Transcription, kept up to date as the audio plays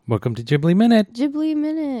Welcome to Ghibli Minute. Ghibli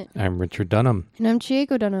Minute. I'm Richard Dunham. And I'm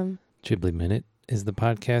Chieko Dunham. Ghibli Minute is the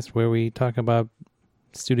podcast where we talk about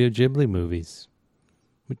Studio Ghibli movies.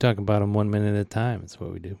 We talk about them 1 minute at a time. That's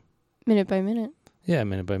what we do. Minute by minute. Yeah,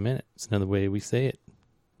 minute by minute. It's another way we say it.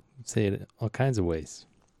 We say it all kinds of ways.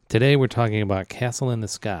 Today we're talking about Castle in the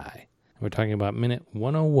Sky. We're talking about minute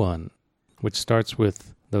 101, which starts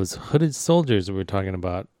with those hooded soldiers we were talking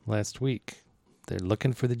about last week. They're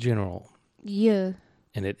looking for the general. Yeah.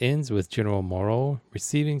 And it ends with General Moro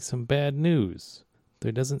receiving some bad news.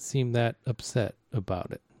 There doesn't seem that upset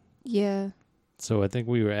about it. Yeah. So I think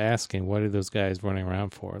we were asking, what are those guys running around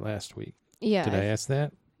for last week? Yeah. Did I ask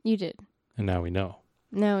that? You did. And now we know.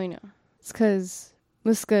 Now we know. It's because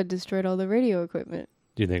Muska destroyed all the radio equipment.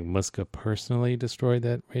 Do you think Muska personally destroyed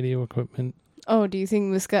that radio equipment? Oh, do you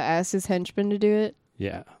think Muska asked his henchman to do it?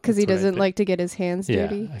 Yeah. Because he doesn't like to get his hands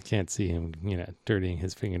dirty? Yeah, I can't see him, dirtying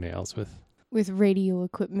his fingernails with radio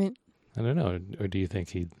equipment. I don't know. Or do you think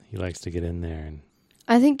he likes to get in there and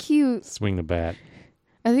I think he swing the bat?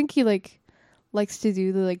 I think he likes to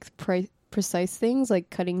do the precise things, like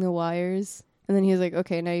cutting the wires. And then he was like,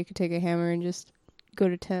 okay, now you can take a hammer and just go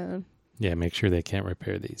to town. Yeah, make sure they can't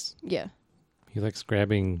repair these. Yeah. He likes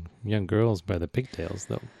grabbing young girls by the pigtails,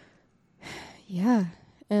 though. Yeah.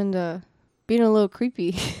 And being a little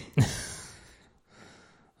creepy.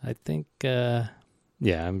 I think,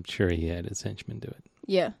 yeah, I'm sure he had his henchmen do it.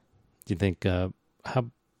 Yeah. Do you think, do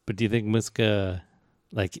you think Muska,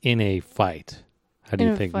 in a fight, how do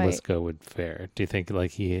you think Muska would fare? Do you think,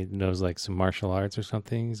 he knows, some martial arts or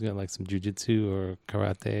something? He's got, some jujitsu or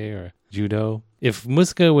karate or judo? If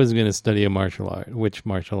Muska was going to study a martial art, which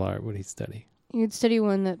martial art would he study? You'd study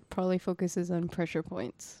one that probably focuses on pressure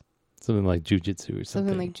points. Something like jujitsu or something.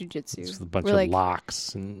 Something like jujitsu. Just a bunch of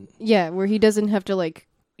locks and... Yeah, where he doesn't have to,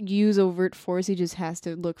 use overt force. He just has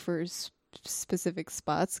to look for specific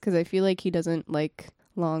spots, because I feel like he doesn't like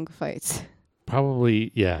long fights.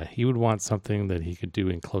 Probably, yeah. He would want something that he could do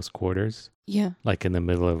in close quarters. Yeah. Like in the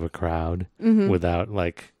middle of a crowd, without,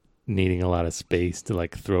 needing a lot of space to,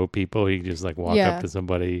 throw people. He could just, walk up to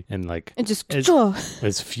somebody and, and just...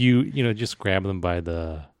 as few, just grab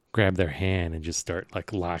their hand and just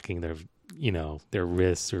start, locking their... their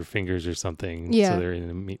wrists or fingers or something. Yeah. So they're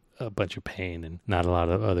in a bunch of pain and not a lot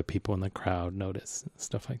of other people in the crowd notice.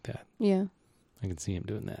 Stuff like that. Yeah. I can see him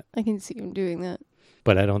doing that. I can see him doing that.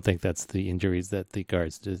 But I don't think that's the injuries that the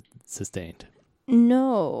guards sustained.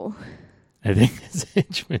 No. I think his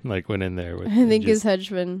henchman went in there. His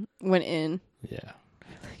henchman went in. Yeah.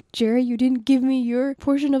 Jerry, you didn't give me your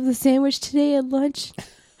portion of the sandwich today at lunch.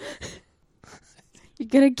 You're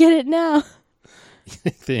gonna get it now. You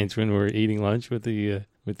think the henchmen were eating lunch with the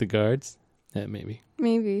guards? Yeah, maybe.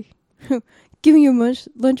 Maybe. Give me your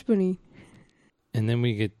lunch money. And then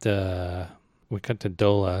we get we cut to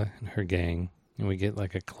Dola and her gang, and we get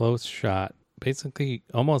a close shot, basically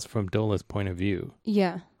almost from Dola's point of view.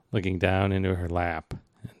 Yeah. Looking down into her lap,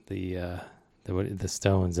 and the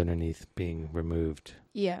stones underneath being removed.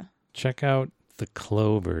 Yeah. Check out the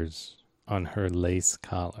clovers on her lace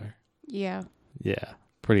collar. Yeah. Yeah.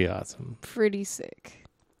 Pretty awesome. Pretty sick.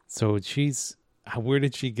 So where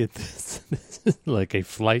did she get this? This is a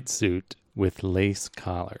flight suit with lace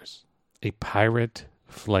collars. A pirate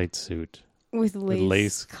flight suit. With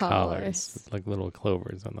lace collars. With little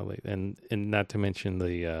clovers on the lace. And not to mention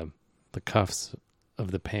the cuffs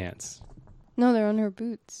of the pants. No, they're on her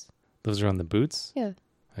boots. Those are on the boots? Yeah.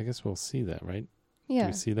 I guess we'll see that, right? Yeah. Do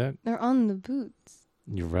we see that? They're on the boots.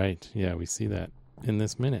 You're right. Yeah, we see that in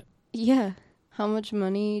this minute. Yeah. How much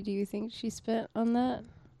money do you think she spent on that?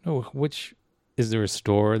 No, is there a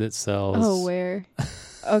store that sells... Oh, where?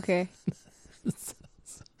 Okay.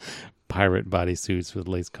 Pirate bodysuits with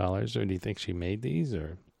lace collars, or do you think she made these?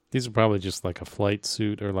 Or these are probably just a flight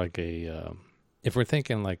suit, or a... if we're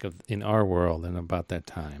thinking in our world and about that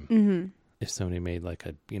time, if somebody made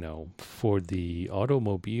for the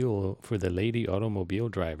lady automobile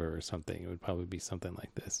driver or something, it would probably be something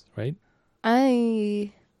like this, right?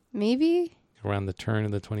 Maybe... Around the turn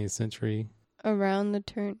of the 20th century. Around the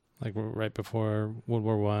turn. Right before World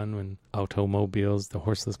War I, when automobiles, the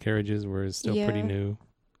horseless carriages, were still pretty new.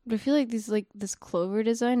 But I feel like this clover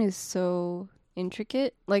design is so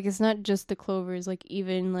intricate. It's not just the clovers,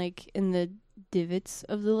 even in the divots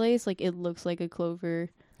of the lace, it looks like a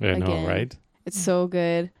clover. Yeah, again. I know, right? It's so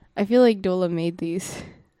good. I feel like Dola made these.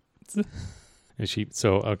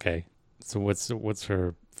 Okay. So what's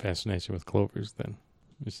her fascination with clovers then?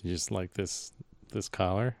 Is she just this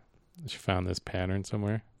collar? She found this pattern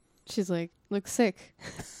somewhere? She's like, looks sick.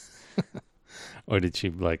 Or did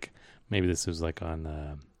she maybe this was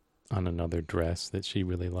on another dress that she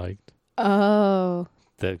really liked? Oh.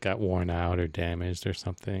 that got worn out or damaged or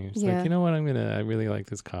something. It's Yeah. like, you know what? I really like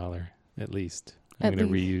this collar. At least I'm At going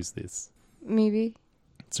to least. reuse this. Maybe.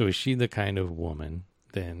 So is she the kind of woman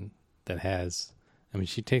then that has, I mean,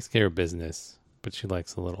 she takes care of business, but she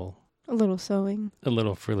likes a little sewing.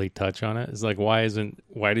 frilly touch on it. It's like, why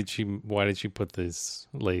did she put this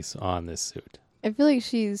lace on this suit? I feel like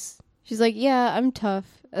she's like, yeah, I'm tough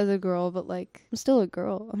as a girl, but like I'm still a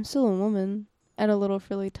girl. I'm still a woman. Add a little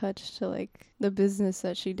frilly touch to like the business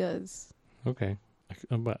that she does. Okay.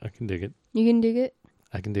 I can dig it. You can dig it?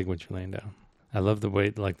 I can dig what you're laying down. I love the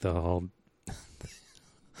way like the whole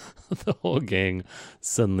the whole gang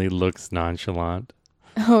suddenly looks nonchalant.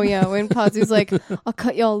 Oh yeah, when Pazu's like, I'll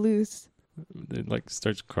cut y'all loose. It like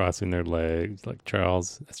starts crossing their legs. Like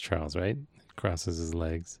that's Charles, right? Crosses his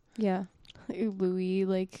legs. Yeah. Louis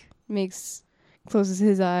like closes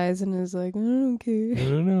his eyes and is like, I don't care. I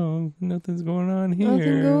don't know. Nothing's going on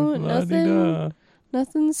here.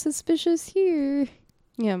 Nothing suspicious here.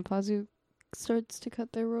 Yeah, and Pazu starts to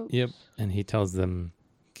cut their ropes. Yep. And he tells them,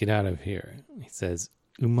 get out of here. He says,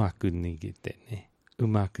 umaku nigite ne.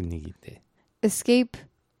 Umaku nigite. Escape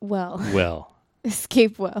well. Well.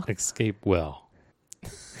 Escape well. Escape well.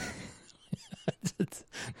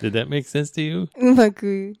 Did that make sense to you?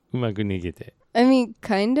 Umaku. Umaku nigite. I mean,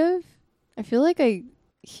 kind of. I feel like I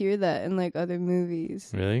hear that in like other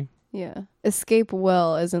movies. Really? Yeah. Escape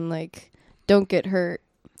well as in like don't get hurt.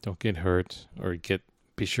 Don't get hurt or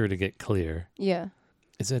be sure to get clear. Yeah.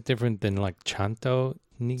 Is that different than like chanto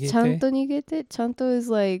nigete? Chanto nigete? Chanto is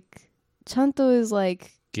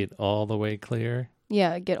like Get all the way clear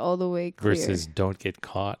yeah, get all the way clear. versus don't get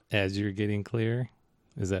caught as you're getting clear.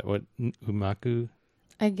 Is that what umaku?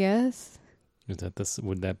 I guess.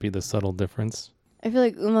 Would that be the subtle difference? I feel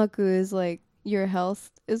like umaku is like your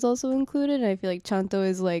health is also included. And I feel like chanto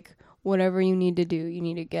is like whatever you need to do, you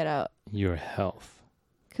need to get out. Your health.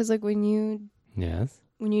 Because like when you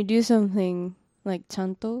do something like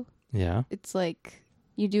chanto, Yeah. it's like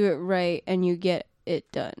you do it right and you get it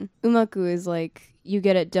done. Umaku is like you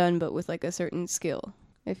get it done but with like a certain skill.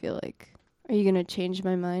 I feel like. Are you gonna change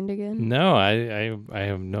my mind again? No, I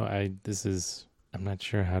have no. I'm not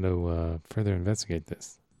sure how to further investigate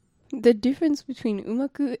this. The difference between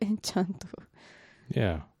umaku and chanto.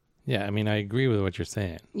 Yeah. I mean, I agree with what you're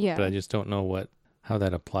saying. Yeah. But I just don't know how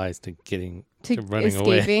that applies to getting to running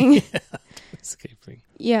escaping. away. Escaping.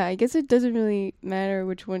 Yeah, I guess it doesn't really matter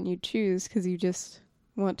which one you choose because you just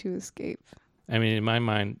want to escape. I mean, in my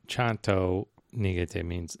mind, chanto nigete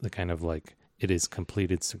means the kind of like it is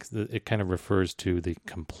completed. It kind of refers to the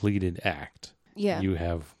completed act. Yeah. You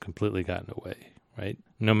have completely gotten away, right?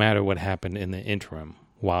 No matter what happened in the interim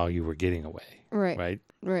while you were getting away. Right.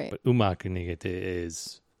 Right. But umaku nigete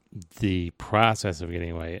is the process of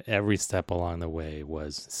getting away. Every step along the way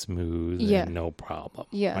was smooth and no problem.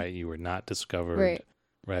 Yeah. Right. You were not discovered.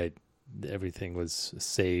 Right. Everything was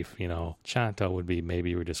safe. Chanto would be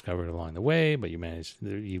maybe you were discovered along the way, but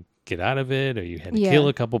you get out of it, or you had to kill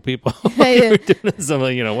a couple people. You were doing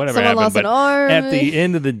something, whatever Someone happened. lost an arm. At the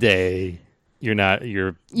end of the day, you're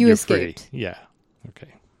escaped. Free. Yeah.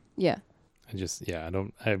 Okay. Yeah. I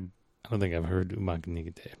don't think I've heard umaku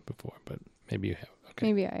nigete before, but maybe you have. Okay.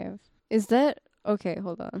 Maybe I have. Is that okay?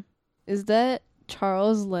 Hold on. Is that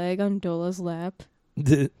Charles' leg on Dola's lap?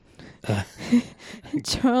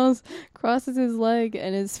 Charles crosses his leg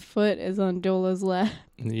and his foot is on Dola's lap.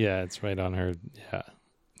 Yeah, it's right on her. Yeah,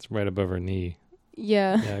 it's right above her knee.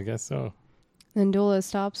 Yeah. Yeah, I guess so. Then Dola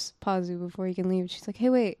stops Pazu before he can leave. She's like, "Hey,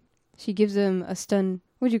 wait." She gives him a stun.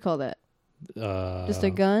 What'd you call that? Just a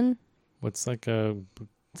gun? What's like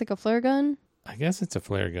It's like a flare gun? I guess it's a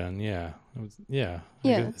flare gun, yeah. Yeah.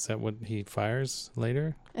 Is that what he fires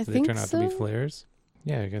later? I Do think they turn out to be flares?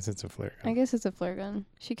 Yeah, I guess it's a flare gun. I guess it's a flare gun.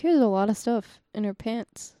 She carries a lot of stuff in her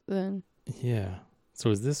pants then. Yeah. So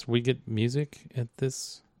is this, we get music at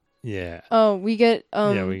this? Yeah. Oh, we get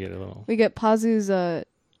we get a little. We get Pazu's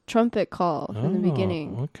trumpet call in the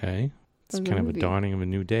beginning. Okay. It's kind of a dawning of a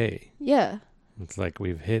new day. Yeah. It's like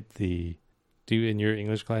we've hit in your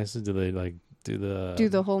English classes, do they like do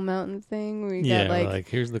the whole mountain thing where you got like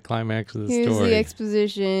here's the climax of the here's story. the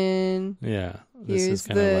exposition. Yeah. This is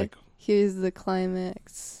kind of like here's the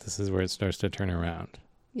climax. This is where it starts to turn around.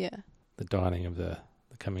 Yeah. The dawning of the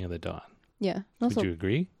coming of the dawn. Yeah. Would you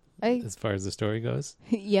agree? As far as the story goes?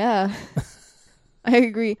 Yeah. I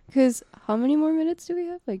agree. Because how many more minutes do we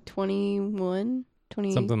have? Like 21?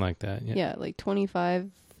 20? Something like that, yeah. Yeah, like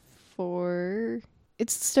 25 for...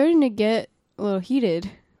 It's starting to get a little heated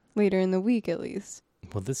later in the week, at least.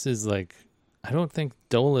 Well, this is like... I don't think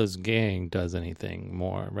Dola's gang does anything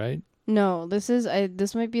more, right? No, this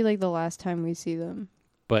might be like the last time we see them.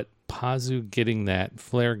 But Pazu getting that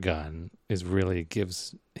flare gun is really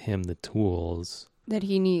gives him the tools that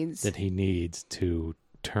he needs to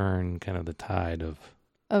turn kind of the tide of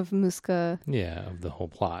Muska. Yeah, of the whole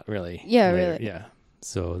plot, really. Yeah, later. really. Yeah.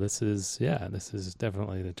 So this is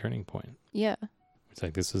definitely the turning point. Yeah. It's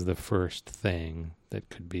like this is the first thing that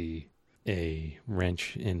could be a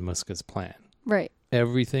wrench in Muska's plan. Right.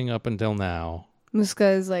 Everything up until now,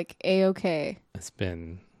 Muska is like A-okay. it's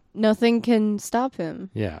been... Nothing can stop him.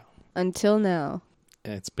 Yeah. Until now.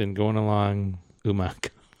 It's been going along umaku.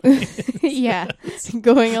 Yeah.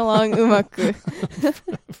 Going along umaku.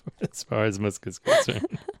 As far as Muska's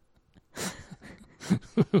concerned.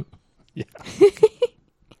 Yeah.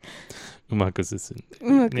 Umaku susunderu.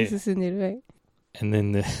 Umaku susunderu, right? And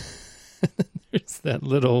then there's that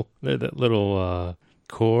little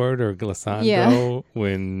chord or glissando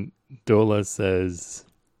when Dola says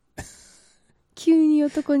急に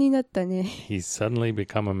男になったね. he's suddenly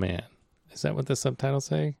become a man. Is that what the subtitles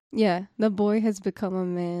say? Yeah, the boy has become a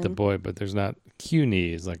man. The boy, but there's not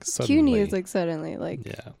Cuny is like suddenly. Cuny is like suddenly, like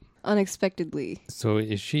yeah, unexpectedly. So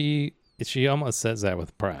is she almost says that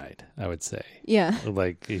with pride, I would say. Yeah.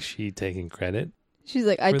 Like, is she taking credit? She's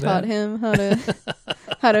like, I taught him how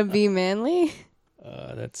to be manly.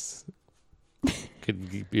 That's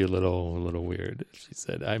could be a little weird. She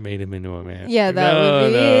said, I made him into a man. Yeah, Like, that would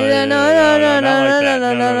be no.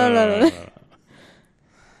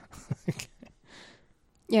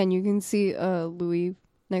 Yeah, and you can see Louis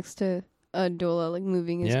next to Dola, like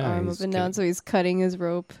moving his arm up and down, so he's cutting his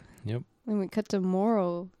rope. Yep. And we cut to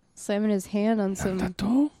Moro slamming his hand on some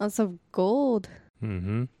gold.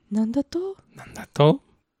 Mm-hmm. Nandato? Nandato?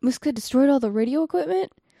 Muska destroyed all the radio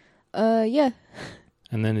equipment? Yeah.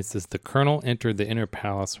 And then it says the colonel entered the inner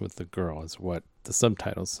palace with the girl, is what the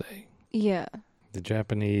subtitles say. Yeah. The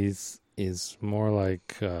Japanese is more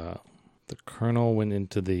like the colonel went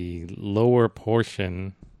into the lower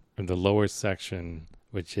portion, or the lower section,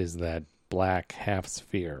 which is that black half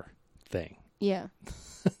sphere thing. Yeah.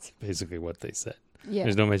 That's basically what they said. Yeah.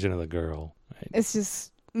 There's no mention of the girl. Right? It's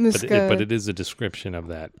just Muska. But it is a description of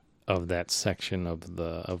that section of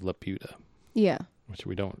Laputa. Yeah. Which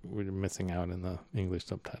we're missing out in the English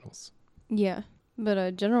subtitles. Yeah.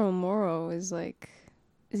 But General Moro is like,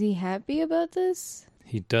 is he happy about this?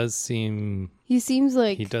 He seems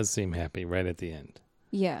happy right at the end.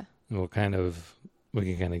 Yeah. And we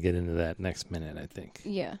can kind of get into that next minute, I think.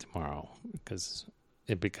 Yeah. Tomorrow, because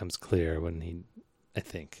it becomes clear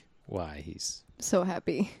why he's so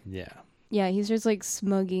happy. Yeah. Yeah, he's just like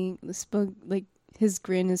like his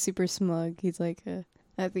grin is super smug. He's like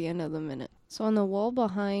at the end of the minute. So on the wall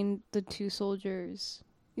behind the two soldiers,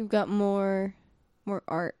 you've got more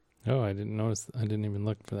art. Oh, I didn't notice. I didn't even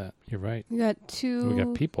look for that. You're right. We got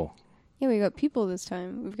people. Yeah, we got people this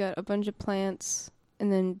time. We've got a bunch of plants,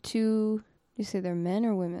 and then two. You say they're men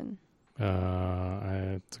or women?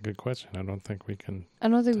 It's a good question. I don't think we can. I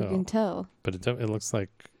don't think we can tell. But it looks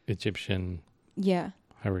like Egyptian. Yeah.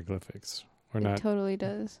 Hieroglyphics. It totally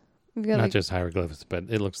does. We've got not just hieroglyphics, but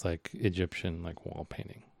it looks like Egyptian like wall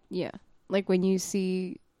painting. Yeah. Like when you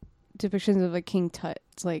see depictions of a King Tut,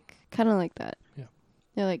 it's like kind of like that. Yeah.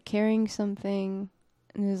 They're like carrying something,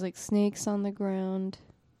 and there's like snakes on the ground,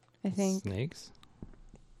 I think. Snakes?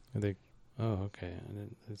 Are they? Oh, okay.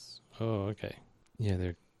 Oh, okay. Yeah,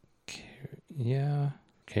 they're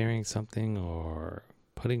carrying something or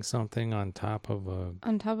putting something on top of a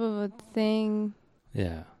thing.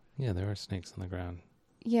 Yeah. Yeah, there are snakes on the ground.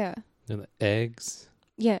 Yeah. They're the eggs.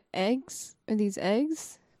 Yeah, eggs? Are these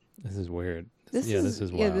eggs? This is weird. This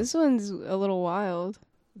is wild. Yeah, this one's a little wild.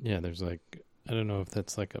 Yeah, there's like, I don't know if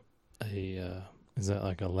that's like is that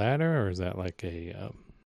like a ladder or is that like a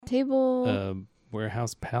table?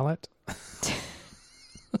 Warehouse pallet?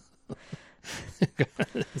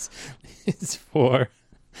 It's four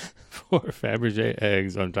Fabergé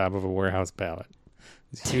eggs on top of a warehouse pallet.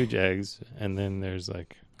 These huge eggs, and then there's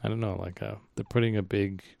like, I don't know, like they're putting a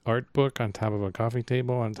big art book on top of a coffee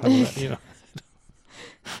table on top of that, you know.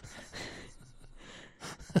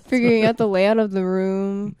 Figuring out the layout of the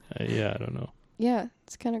room. Yeah, I don't know. Yeah,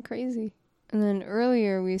 it's kind of crazy. And then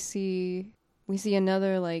earlier we see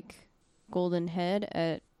another like golden head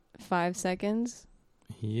at 5 seconds.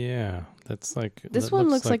 Yeah, that's like this one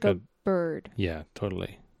looks like a bird. Yeah,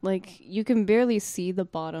 totally. Like you can barely see the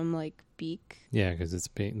bottom like beak. Yeah, because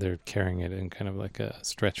they're carrying it in kind of like a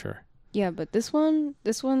stretcher. Yeah, but this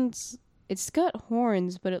one's it's got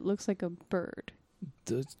horns, but it looks like a bird.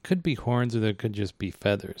 It could be horns, or there could just be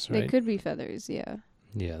feathers, right? They could be feathers, yeah.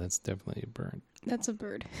 Yeah, that's definitely a bird. That's a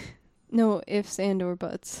bird. No ifs and or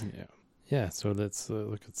buts. Yeah. Yeah, so let's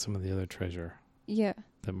look at some of the other treasure. Yeah.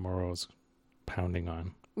 That Moro's pounding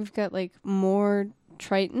on. We've got like more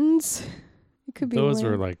tritons. It could be Those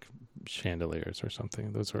are lamp. like chandeliers or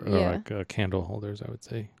something. Those are Yeah. like candle holders, I would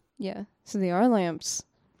say. Yeah. So they are lamps.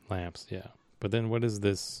 Lamps, yeah. But then what is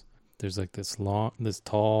this? There's like this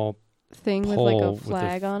tall Thing with like a pole with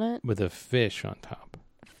flag on it. with a fish on top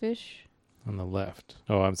Fish. on the left.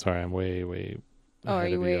 Oh, I'm sorry. I'm way Oh, are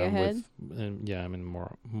ahead you of way I'm ahead? yeah, I'm in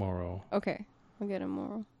Moro. Okay. I'll get a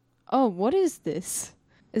moral. Oh, what is this?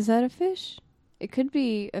 Is that a fish? It could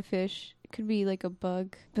be a fish. It could be like a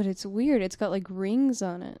bug. But it's weird. It's got like rings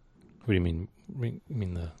on it. What do you mean? You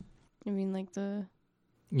mean Like the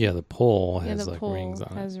the pole has the like pole rings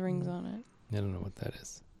on has it. rings on it. I don't know what that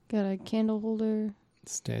is. Got a candle holder.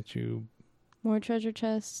 Statue. More treasure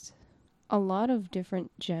chest. A lot of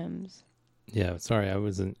different gems. Yeah, sorry,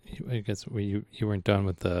 I guess you weren't done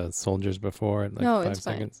with the soldiers before at like No, 5 it's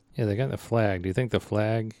fine. seconds. Yeah, they got the flag. Do you think the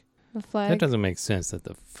flag? The flag. That doesn't make sense that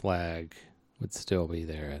the flag would still be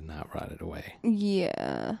there and not rotted away.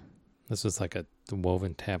 Yeah. This was like a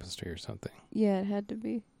woven tapestry or something. Yeah, it had to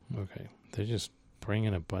be. Okay, they're just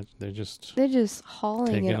bringing a bunch. They're just They're just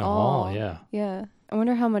hauling taking it a all. haul. Yeah. Yeah. I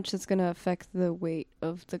wonder how much it's going to affect the weight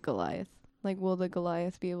of the Goliath. Like, will the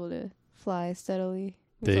Goliath be able to fly steadily?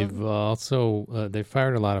 They've also they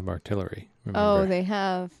fired a lot of artillery. Remember? Oh, they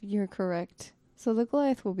have. You're correct. So the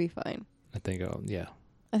Goliath will be fine. I think. Oh, yeah.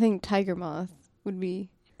 I think Tiger Moth would be.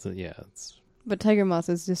 So yeah, it's. But Tiger Moth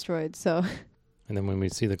is destroyed, so. And then when we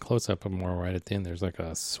see the close up of Moro right at the end, there's like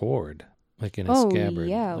a sword, like in a Oh, scabbard,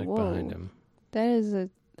 yeah, like whoa. behind him. That is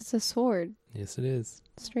it's a sword. Yes, it is.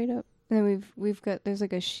 Straight up. And then we've got, there's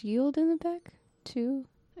like a shield in the back, too,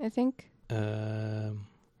 I think.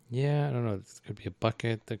 Yeah, I don't know. This could be a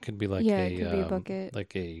bucket. That could be like it could be a bucket.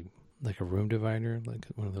 like a room divider, like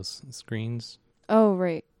one of those screens. Oh,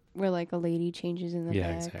 right. Where like a lady changes in the Yeah,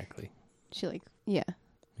 back. exactly. She like, yeah.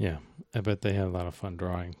 Yeah, I bet they had a lot of fun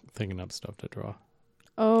thinking up stuff to draw.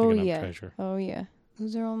 Oh, Thinking up yeah. treasure. Oh, yeah.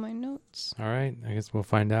 Those are all my notes. All right, I guess we'll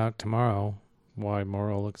find out tomorrow why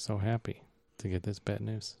Moro looks so happy to get this bad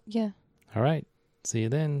news. Yeah. All right, see you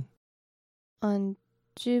then. On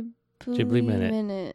Ghibli Ghibli Minute. Minute.